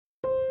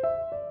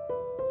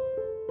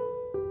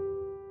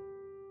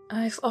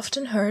I've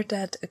often heard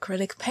that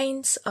acrylic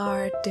paints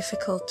are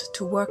difficult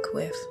to work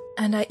with,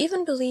 and I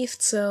even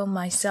believed so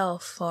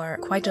myself for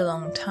quite a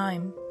long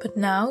time. But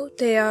now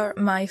they are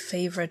my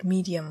favorite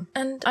medium,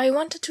 and I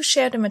wanted to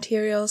share the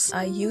materials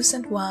I use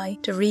and why,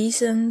 the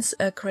reasons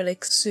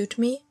acrylics suit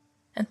me,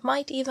 and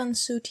might even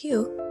suit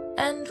you,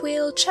 and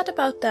we'll chat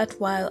about that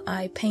while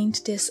I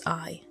paint this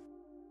eye.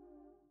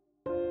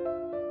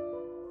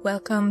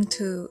 Welcome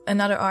to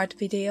another art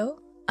video.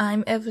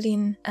 I'm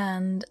Evelyn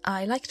and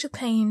I like to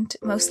paint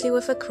mostly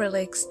with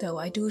acrylics, though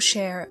I do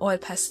share oil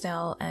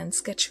pastel and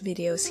sketch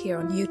videos here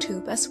on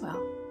YouTube as well.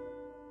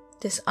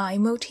 This eye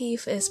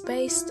motif is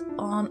based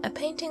on a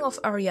painting of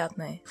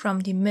Ariadne from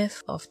the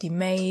myth of the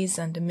maze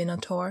and the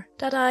Minotaur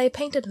that I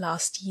painted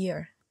last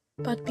year.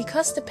 But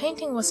because the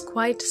painting was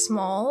quite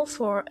small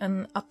for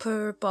an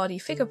upper body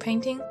figure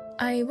painting,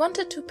 I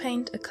wanted to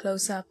paint a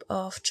close-up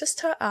of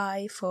just her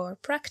eye for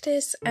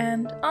practice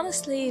and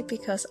honestly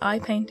because eye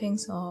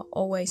paintings are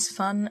always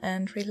fun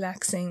and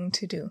relaxing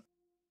to do.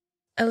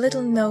 A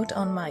little note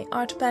on my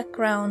art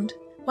background.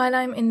 While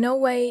I'm in no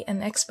way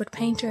an expert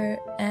painter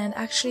and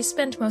actually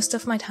spent most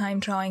of my time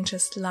drawing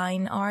just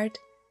line art,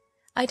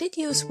 I did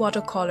use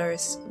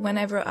watercolors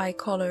whenever I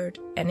colored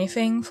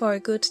anything for a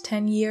good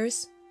 10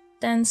 years.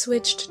 Then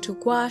switched to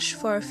gouache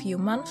for a few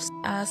months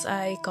as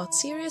I got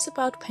serious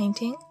about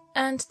painting,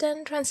 and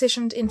then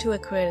transitioned into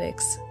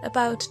acrylics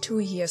about 2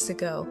 years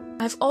ago.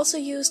 I've also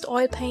used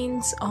oil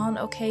paints on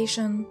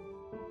occasion.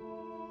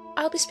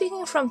 I'll be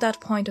speaking from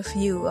that point of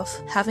view of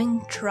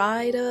having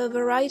tried a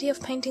variety of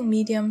painting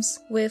mediums,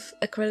 with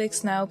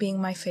acrylics now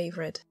being my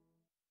favorite.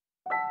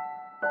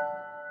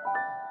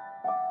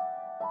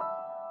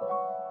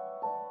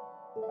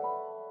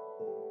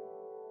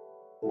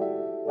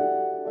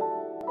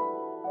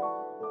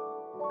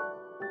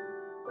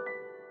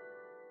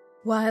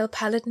 While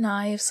palette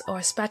knives or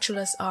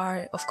spatulas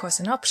are, of course,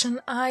 an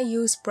option, I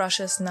use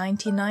brushes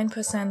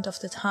 99% of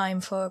the time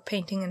for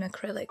painting in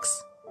acrylics.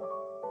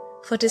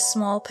 For this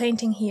small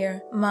painting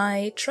here,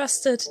 my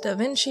trusted Da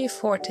Vinci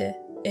Forte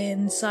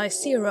in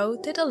size 0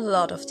 did a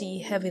lot of the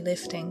heavy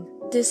lifting.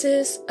 This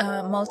is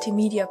a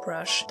multimedia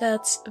brush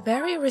that's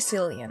very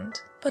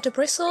resilient, but the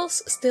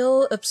bristles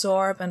still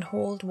absorb and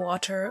hold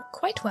water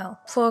quite well.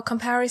 For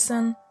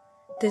comparison,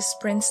 this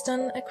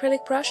Princeton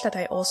acrylic brush that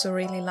I also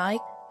really like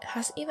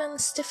has even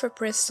stiffer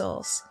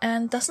bristles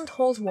and doesn't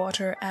hold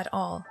water at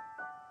all.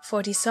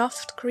 For the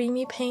soft,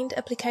 creamy paint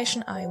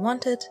application I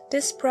wanted,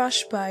 this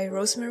brush by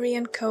Rosemary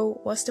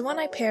Co was the one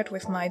I paired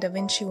with my Da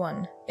Vinci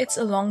one. It's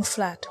a long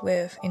flat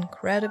with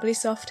incredibly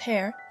soft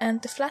hair,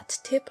 and the flat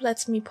tip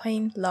lets me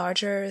paint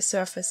larger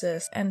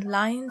surfaces and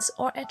lines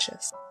or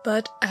edges.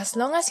 But as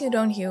long as you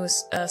don't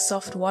use a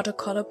soft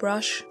watercolor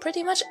brush,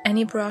 pretty much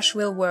any brush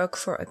will work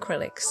for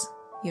acrylics.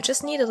 You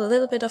just need a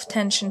little bit of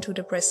tension to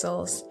the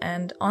bristles,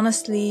 and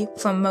honestly,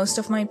 for most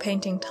of my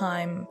painting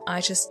time, I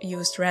just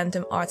used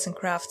random arts and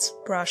crafts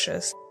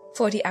brushes.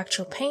 For the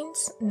actual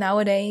paints,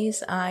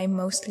 nowadays I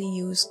mostly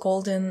use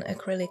golden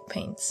acrylic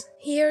paints.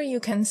 Here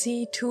you can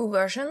see two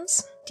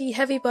versions, the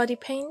heavy body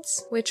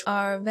paints, which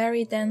are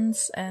very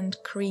dense and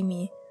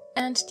creamy,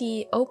 and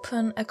the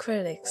open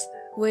acrylics,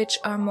 which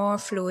are more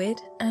fluid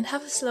and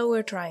have a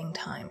slower drying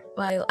time.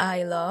 While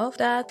I love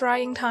that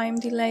drying time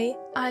delay,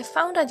 I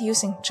found that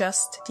using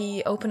just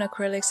the open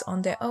acrylics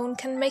on their own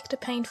can make the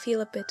paint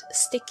feel a bit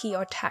sticky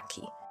or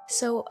tacky.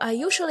 So I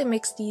usually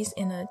mix these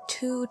in a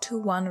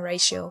 2:1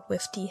 ratio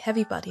with the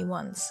heavy body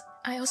ones.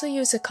 I also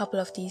use a couple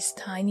of these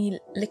tiny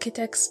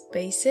Liquitex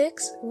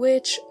basics,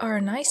 which are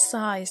a nice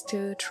size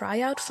to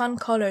try out fun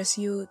colors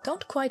you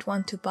don't quite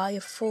want to buy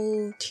a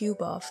full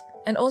tube of.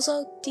 And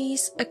also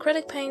these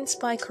acrylic paints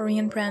by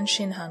Korean brand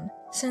Shinhan.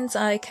 Since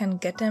I can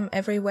get them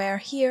everywhere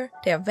here,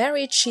 they are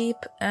very cheap,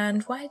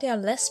 and while they are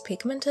less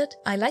pigmented,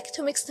 I like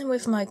to mix them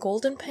with my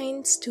golden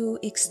paints to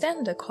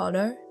extend the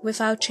color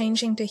without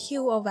changing the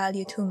hue or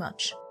value too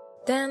much.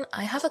 Then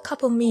I have a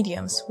couple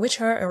mediums,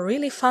 which are a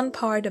really fun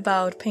part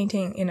about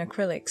painting in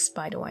acrylics,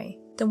 by the way.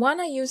 The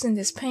one I use in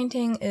this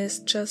painting is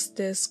just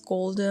this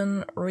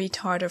golden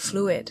retarder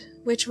fluid,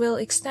 which will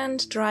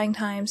extend drying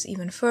times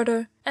even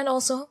further, and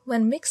also,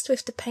 when mixed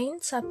with the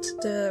paints at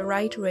the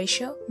right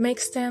ratio,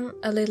 makes them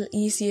a little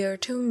easier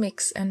to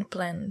mix and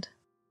blend.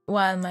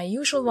 While my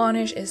usual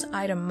varnish is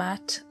either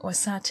matte or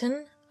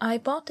satin, I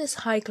bought this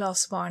high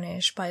gloss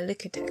varnish by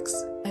Liquitex.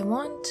 I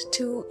want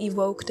to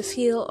evoke the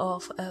feel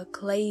of a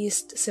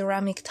glazed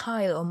ceramic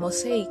tile or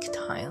mosaic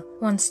tile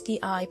once the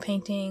eye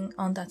painting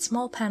on that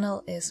small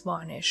panel is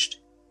varnished.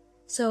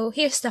 So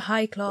here's the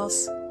high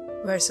gloss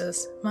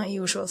versus my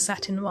usual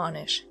satin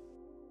varnish.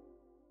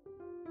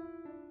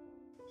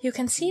 You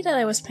can see that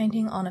I was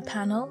painting on a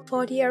panel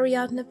for the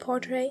Ariadne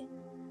portrait,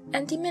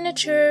 and the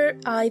miniature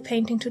eye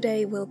painting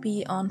today will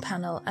be on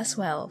panel as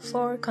well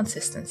for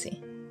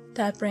consistency.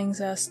 That brings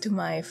us to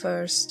my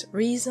first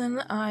reason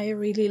I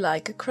really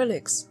like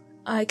acrylics.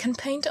 I can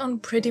paint on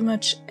pretty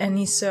much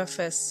any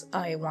surface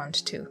I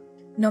want to.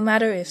 No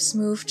matter if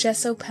smooth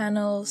gesso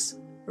panels,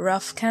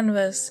 rough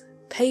canvas,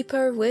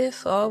 paper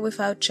with or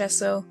without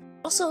gesso,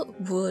 also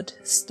wood,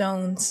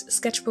 stones,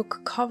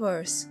 sketchbook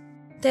covers.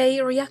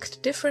 They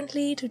react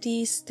differently to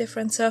these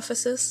different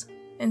surfaces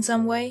in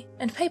some way,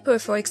 and paper,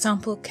 for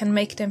example, can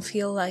make them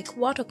feel like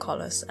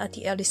watercolors at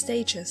the early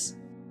stages.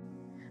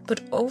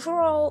 But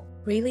overall,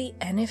 really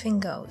anything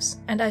goes,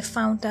 and I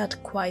found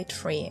that quite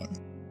freeing.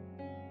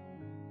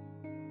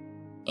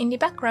 In the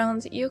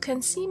background, you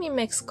can see me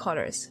mix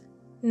colors.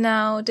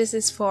 Now, this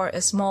is for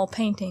a small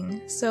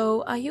painting,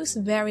 so I use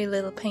very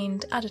little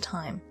paint at a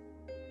time.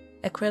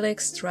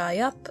 Acrylics dry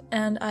up,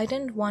 and I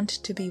didn't want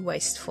to be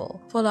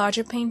wasteful. For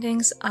larger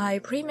paintings, I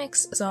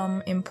pre-mix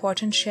some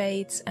important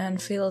shades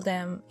and fill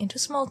them into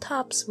small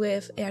tubs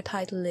with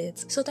airtight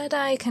lids, so that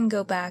I can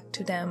go back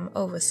to them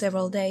over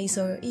several days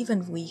or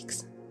even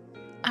weeks.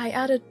 I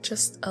added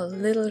just a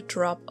little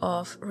drop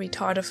of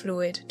retarder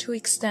fluid to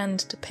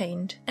extend the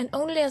paint, and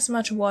only as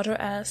much water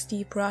as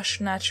the brush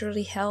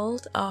naturally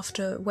held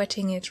after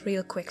wetting it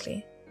real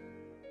quickly.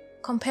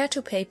 Compared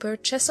to paper,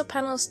 gesso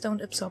panels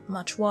don't absorb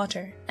much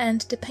water,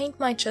 and the paint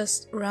might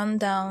just run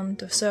down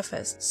the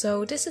surface,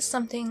 so this is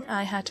something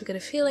I had to get a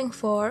feeling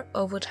for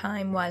over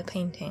time while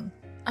painting.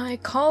 I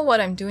call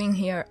what I'm doing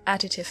here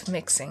additive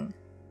mixing.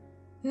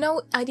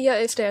 No idea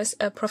if there's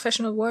a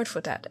professional word for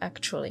that,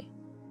 actually.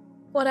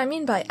 What I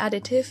mean by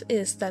additive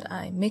is that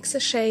I mix a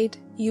shade,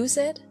 use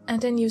it,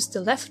 and then use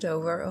the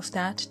leftover of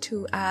that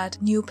to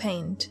add new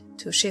paint,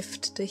 to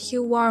shift the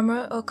hue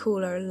warmer or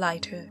cooler,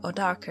 lighter or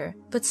darker,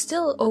 but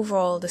still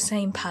overall the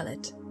same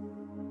palette.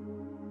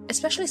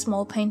 Especially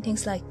small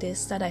paintings like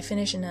this that I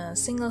finish in a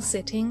single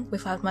sitting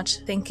without much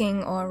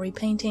thinking or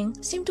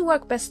repainting seem to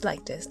work best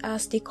like this,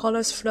 as the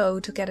colors flow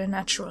together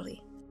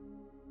naturally.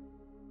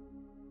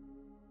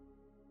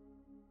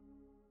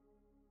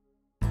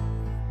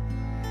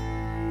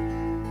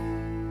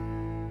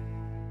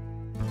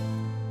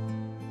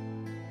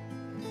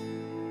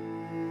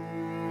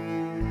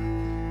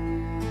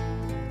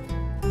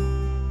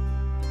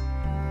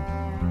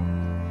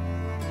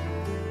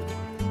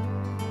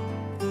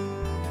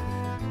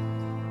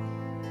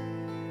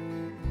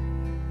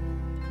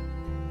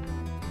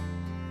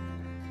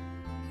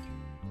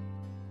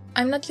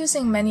 I'm not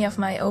using many of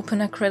my open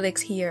acrylics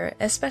here,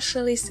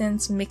 especially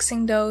since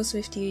mixing those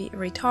with the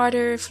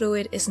retarder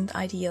fluid isn't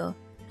ideal.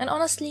 And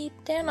honestly,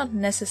 they're not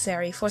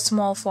necessary for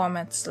small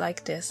formats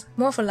like this,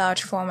 more for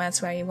large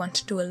formats where you want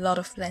to do a lot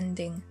of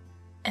blending.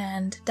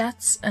 And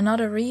that's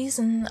another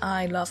reason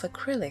I love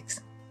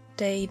acrylics.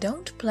 They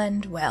don't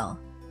blend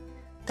well.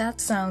 That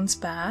sounds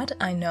bad,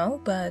 I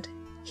know, but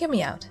hear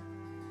me out.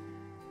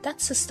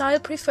 That's a style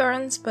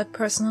preference, but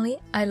personally,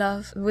 I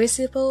love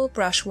visible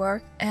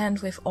brushwork, and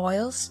with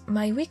oils,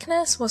 my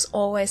weakness was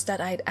always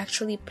that I'd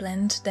actually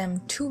blend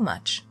them too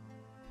much.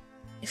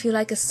 If you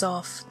like a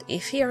soft,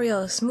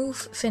 ethereal, smooth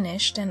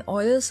finish, then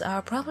oils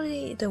are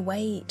probably the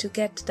way to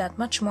get that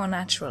much more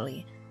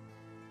naturally.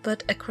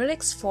 But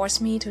acrylics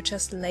force me to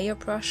just layer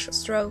brush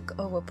stroke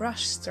over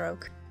brush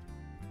stroke.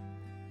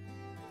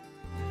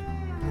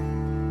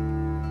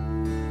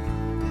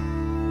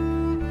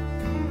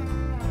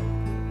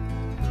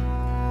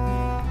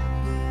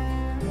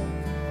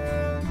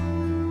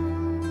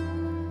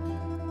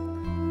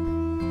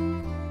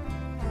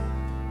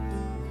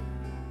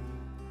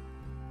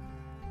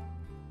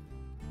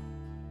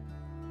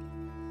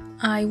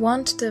 I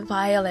want the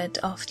violet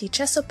of the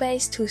gesso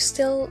base to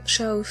still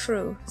show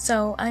through,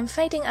 so I'm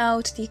fading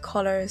out the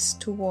colors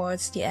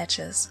towards the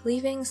edges,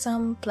 leaving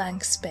some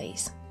blank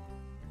space.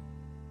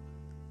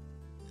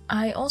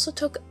 I also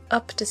took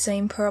up the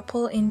same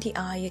purple in the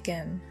eye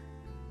again.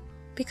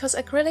 Because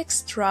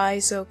acrylics dry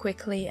so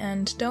quickly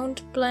and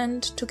don't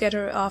blend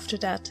together after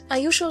that, I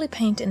usually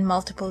paint in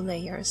multiple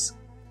layers.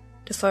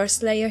 The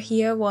first layer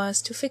here was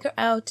to figure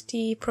out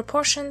the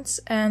proportions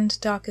and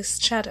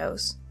darkest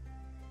shadows.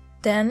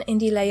 Then, in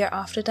the layer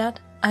after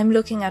that, I'm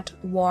looking at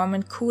warm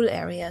and cool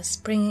areas,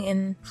 bringing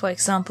in, for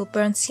example,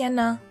 burnt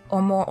sienna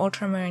or more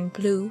ultramarine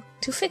blue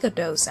to figure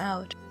those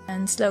out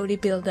and slowly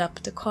build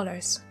up the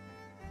colors.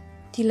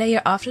 The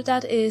layer after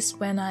that is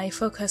when I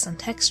focus on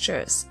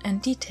textures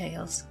and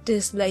details.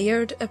 This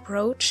layered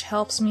approach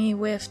helps me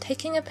with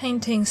taking a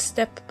painting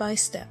step by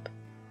step,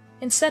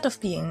 instead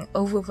of being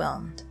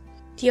overwhelmed.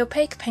 The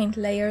opaque paint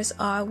layers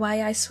are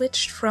why I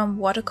switched from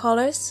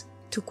watercolors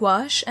to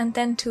gouache and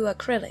then to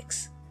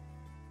acrylics.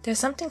 There's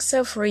something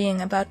so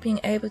freeing about being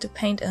able to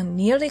paint a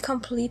nearly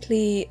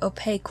completely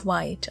opaque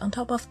white on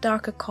top of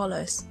darker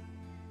colors.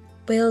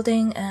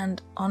 Building and,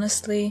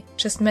 honestly,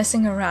 just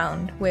messing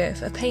around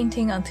with a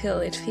painting until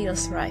it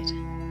feels right.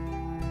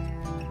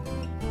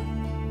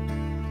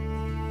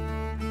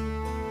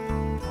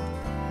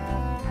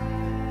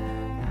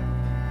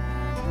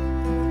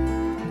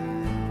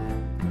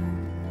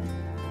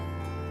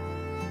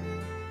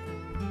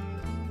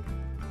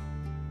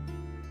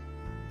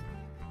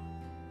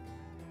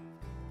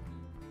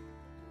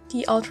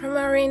 The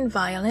ultramarine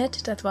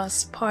violet that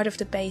was part of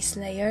the base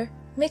layer,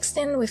 mixed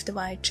in with the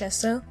white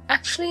gesso,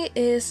 actually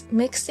is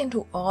mixed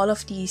into all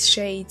of these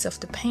shades of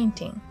the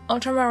painting.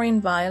 Ultramarine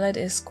violet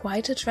is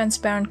quite a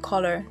transparent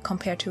color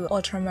compared to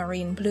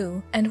ultramarine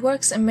blue, and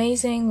works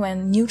amazing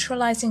when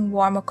neutralizing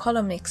warmer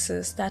color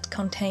mixes that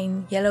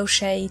contain yellow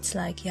shades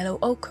like yellow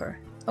ochre.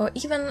 or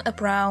even a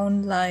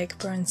brown like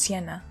burnt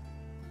sienna.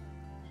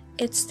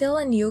 It's still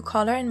a new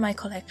color in my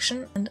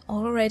collection, and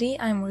already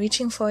I'm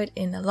reaching for it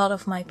in a lot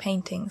of my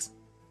paintings.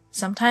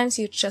 Sometimes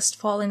you just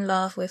fall in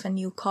love with a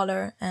new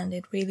color and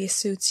it really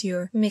suits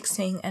your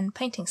mixing and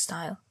painting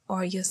style,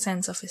 or your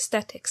sense of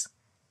aesthetics.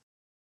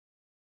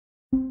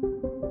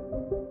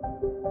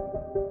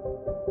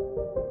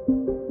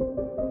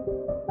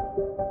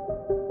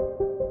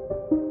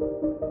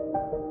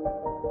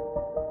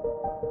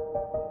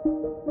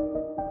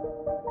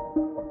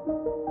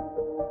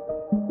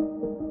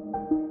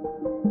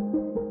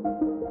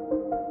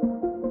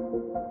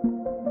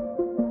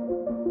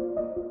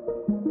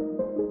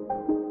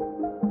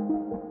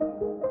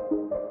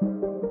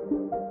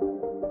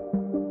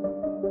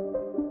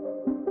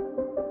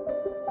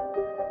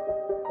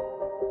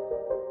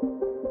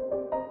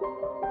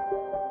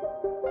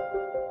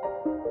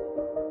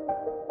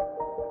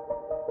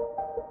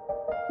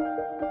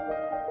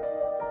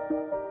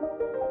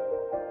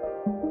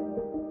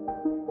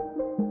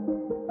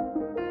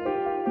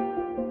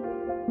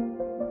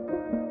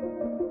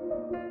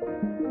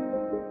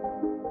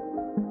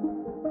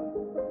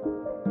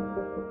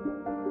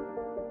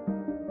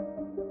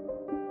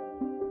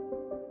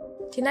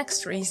 The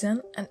next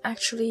reason, and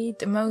actually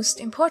the most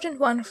important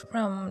one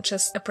from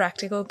just a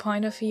practical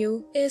point of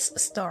view, is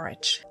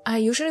storage. I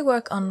usually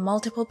work on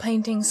multiple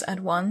paintings at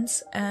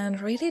once and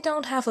really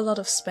don't have a lot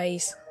of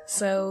space,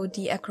 so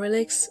the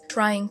acrylics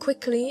drying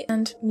quickly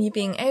and me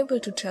being able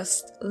to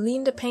just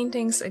lean the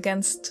paintings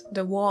against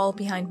the wall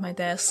behind my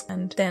desk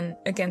and then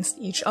against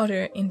each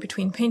other in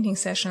between painting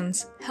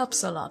sessions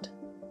helps a lot.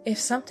 If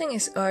something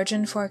is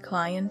urgent for a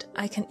client,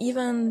 I can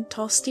even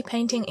toss the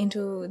painting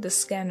into the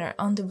scanner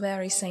on the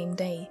very same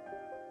day.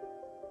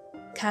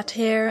 Cat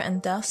hair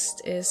and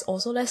dust is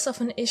also less of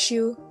an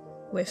issue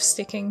with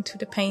sticking to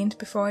the paint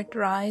before it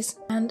dries,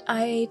 and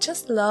I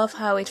just love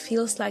how it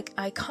feels like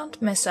I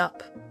can't mess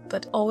up,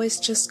 but always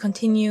just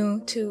continue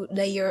to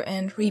layer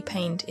and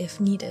repaint if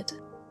needed.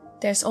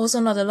 There's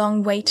also not a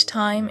long wait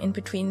time in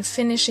between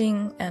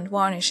finishing and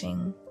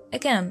varnishing.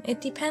 Again,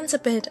 it depends a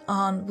bit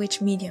on which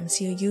mediums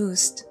you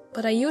used,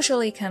 but I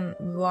usually can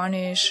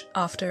varnish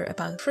after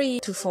about 3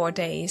 to 4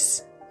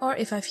 days. Or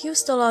if I've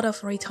used a lot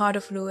of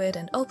retarder fluid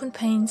and open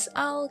paints,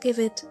 I'll give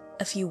it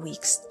a few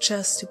weeks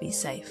just to be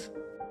safe.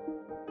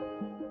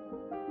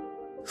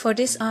 For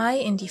this eye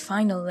in the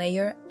final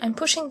layer, I'm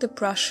pushing the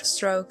brush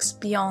strokes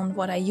beyond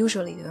what I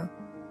usually do,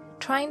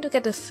 trying to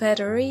get a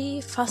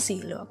feathery,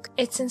 fussy look.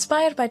 It's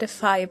inspired by the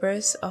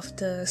fibers of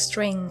the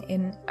string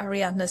in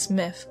Ariadne's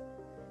myth,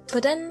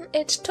 but then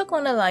it took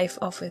on a life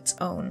of its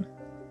own.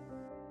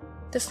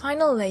 The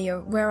final layer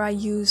where I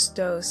used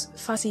those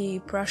fuzzy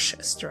brush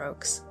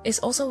strokes is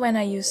also when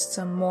I used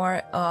some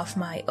more of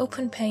my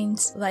open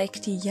paints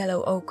like the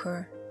yellow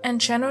ochre,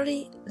 and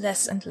generally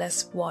less and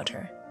less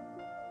water.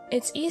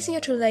 It's easier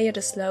to layer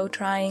the slow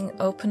drying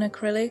open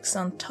acrylics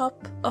on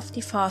top of the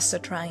faster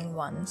drying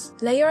ones.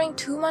 Layering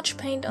too much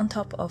paint on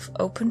top of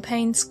open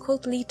paints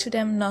could lead to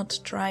them not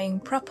drying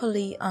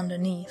properly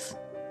underneath.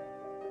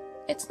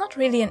 It's not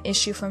really an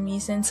issue for me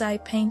since I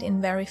paint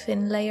in very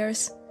thin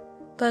layers,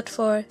 but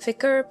for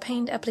thicker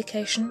paint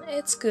application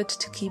it's good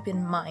to keep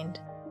in mind.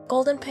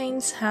 Golden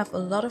Paints have a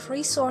lot of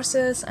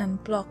resources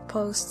and blog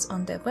posts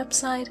on their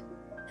website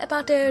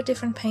about their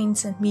different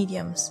paints and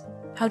mediums,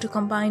 how to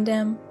combine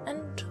them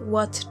and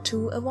what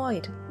to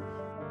avoid.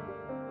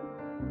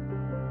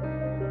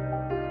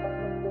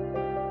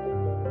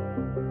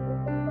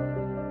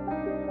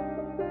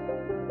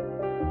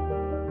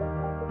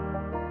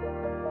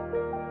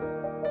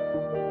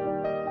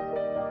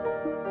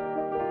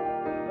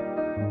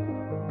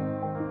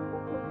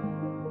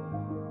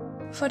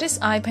 For this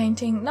eye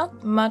painting,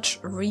 not much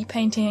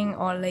repainting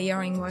or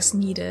layering was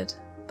needed,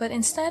 but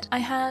instead I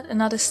had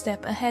another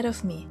step ahead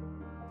of me: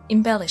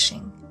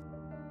 embellishing.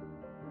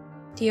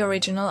 The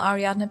original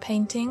Ariadne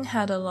painting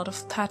had a lot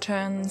of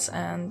patterns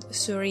and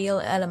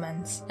surreal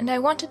elements, and I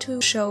wanted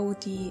to show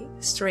the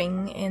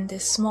string in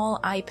this small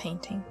eye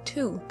painting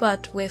too,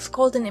 but with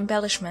golden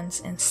embellishments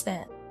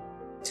instead.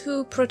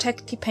 To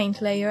protect the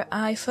paint layer,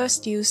 I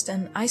first used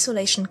an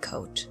isolation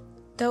coat,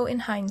 though in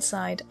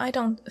hindsight I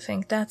don't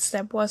think that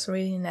step was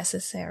really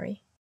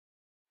necessary.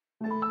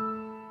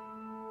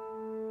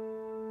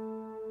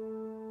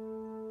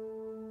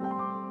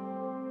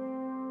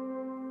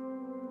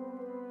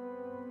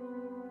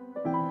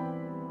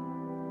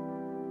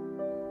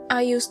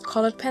 I used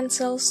colored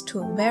pencils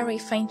to very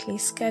faintly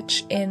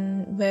sketch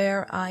in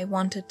where I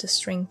wanted the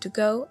string to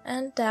go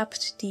and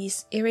dabbed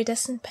these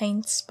iridescent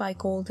paints by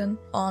Golden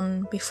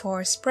on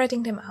before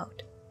spreading them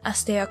out,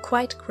 as they are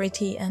quite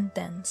gritty and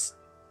dense.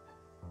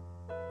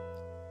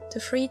 The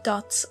 3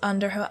 dots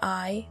under her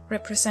eye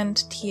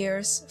represent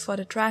tears for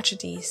the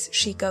tragedies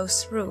she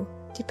goes through,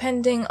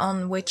 depending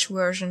on which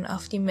version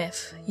of the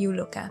myth you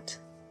look at.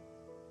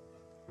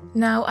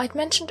 Now, I'd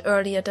mentioned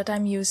earlier that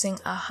I'm using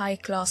a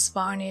high-gloss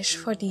varnish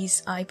for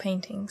these eye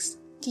paintings.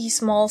 The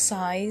small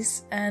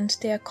size and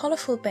their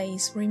colorful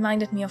base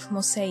reminded me of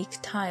mosaic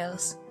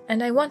tiles,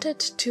 and I wanted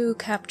to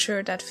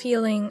capture that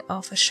feeling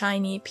of a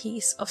shiny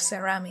piece of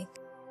ceramic.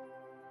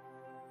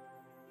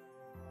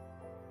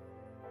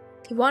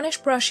 The varnish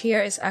brush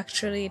here is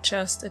actually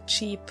just a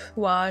cheap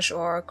gouache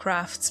or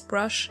crafts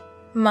brush.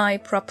 My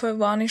proper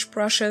varnish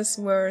brushes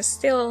were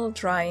still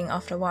drying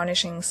after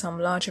varnishing some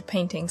larger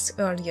paintings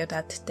earlier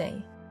that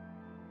day.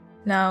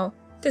 Now,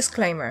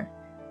 disclaimer.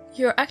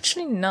 You're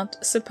actually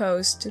not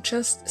supposed to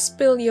just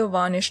spill your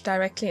varnish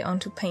directly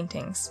onto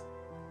paintings,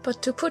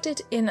 but to put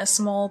it in a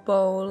small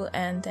bowl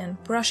and then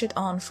brush it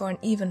on for an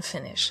even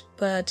finish.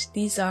 But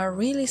these are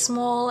really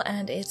small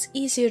and it's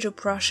easier to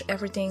brush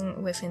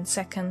everything within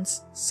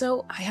seconds,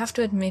 so I have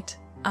to admit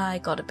I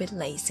got a bit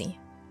lazy.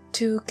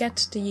 To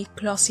get the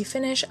glossy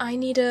finish I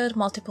needed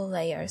multiple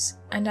layers,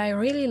 and I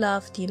really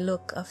love the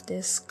look of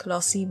this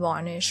glossy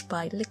varnish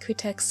by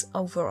Liquitex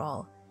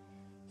overall.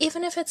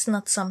 Even if it's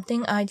not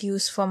something I'd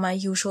use for my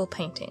usual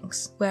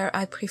paintings, where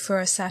I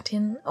prefer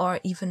satin or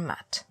even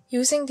matte.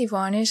 Using the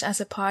varnish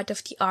as a part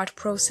of the art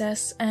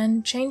process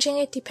and changing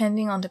it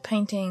depending on the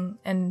painting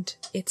and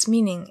its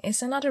meaning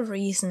is another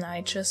reason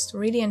I just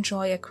really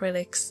enjoy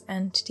acrylics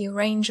and the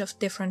range of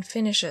different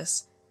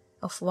finishes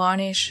of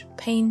varnish,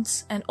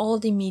 paints and all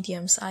the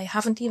mediums I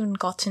haven't even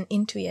gotten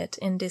into yet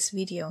in this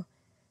video,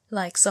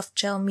 like soft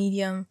gel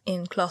medium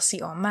in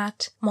glossy or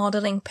matte,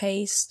 modeling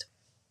paste.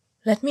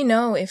 Let me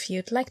know if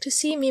you'd like to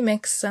see me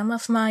mix some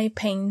of my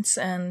paints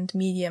and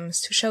mediums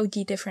to show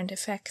the different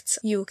effects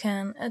you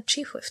can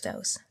achieve with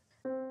those.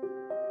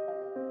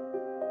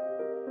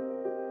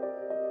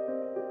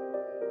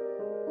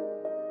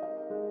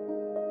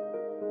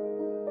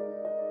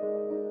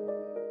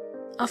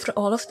 After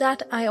all of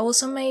that, I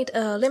also made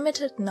a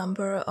limited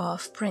number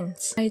of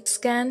prints. I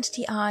scanned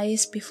the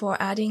eyes before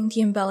adding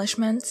the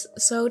embellishments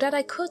so that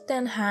I could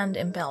then hand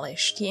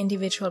embellish the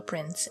individual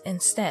prints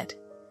instead.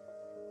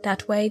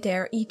 That way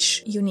they're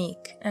each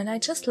unique, and I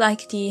just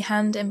like the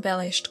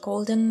hand-embellished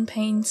golden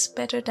paints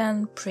better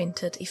than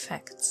printed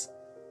effects.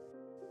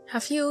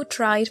 Have you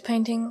tried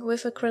painting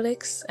with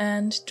acrylics,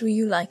 and do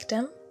you like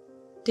them?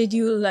 Did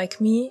you,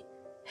 like me,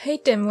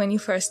 hate them when you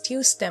first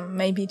used them,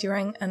 maybe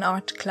during an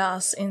art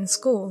class in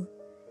school?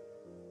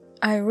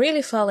 I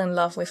really fell in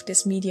love with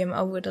this medium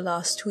over the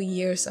last 2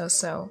 years or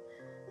so.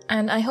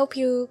 And I hope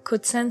you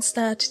could sense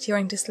that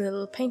during this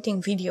little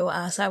painting video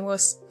as I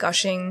was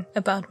gushing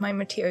about my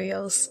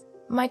materials.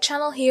 My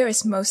channel here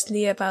is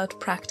mostly about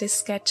practice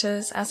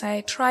sketches as I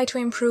try to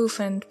improve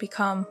and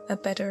become a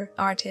better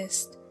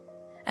artist.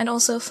 And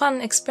also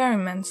fun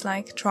experiments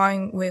like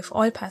drawing with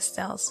oil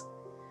pastels.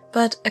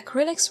 But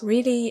acrylics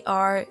really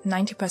are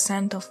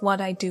 90% of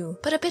what I do,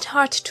 but a bit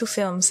hard to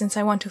film since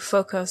I want to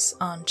focus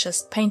on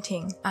just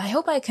painting. I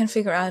hope I can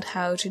figure out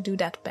how to do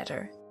that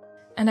better.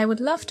 And I would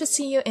love to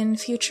see you in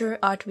future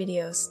art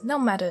videos, no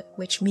matter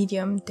which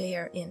medium they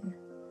are in.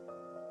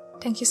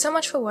 Thank you so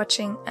much for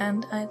watching,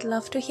 and I'd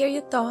love to hear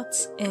your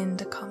thoughts in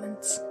the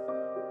comments.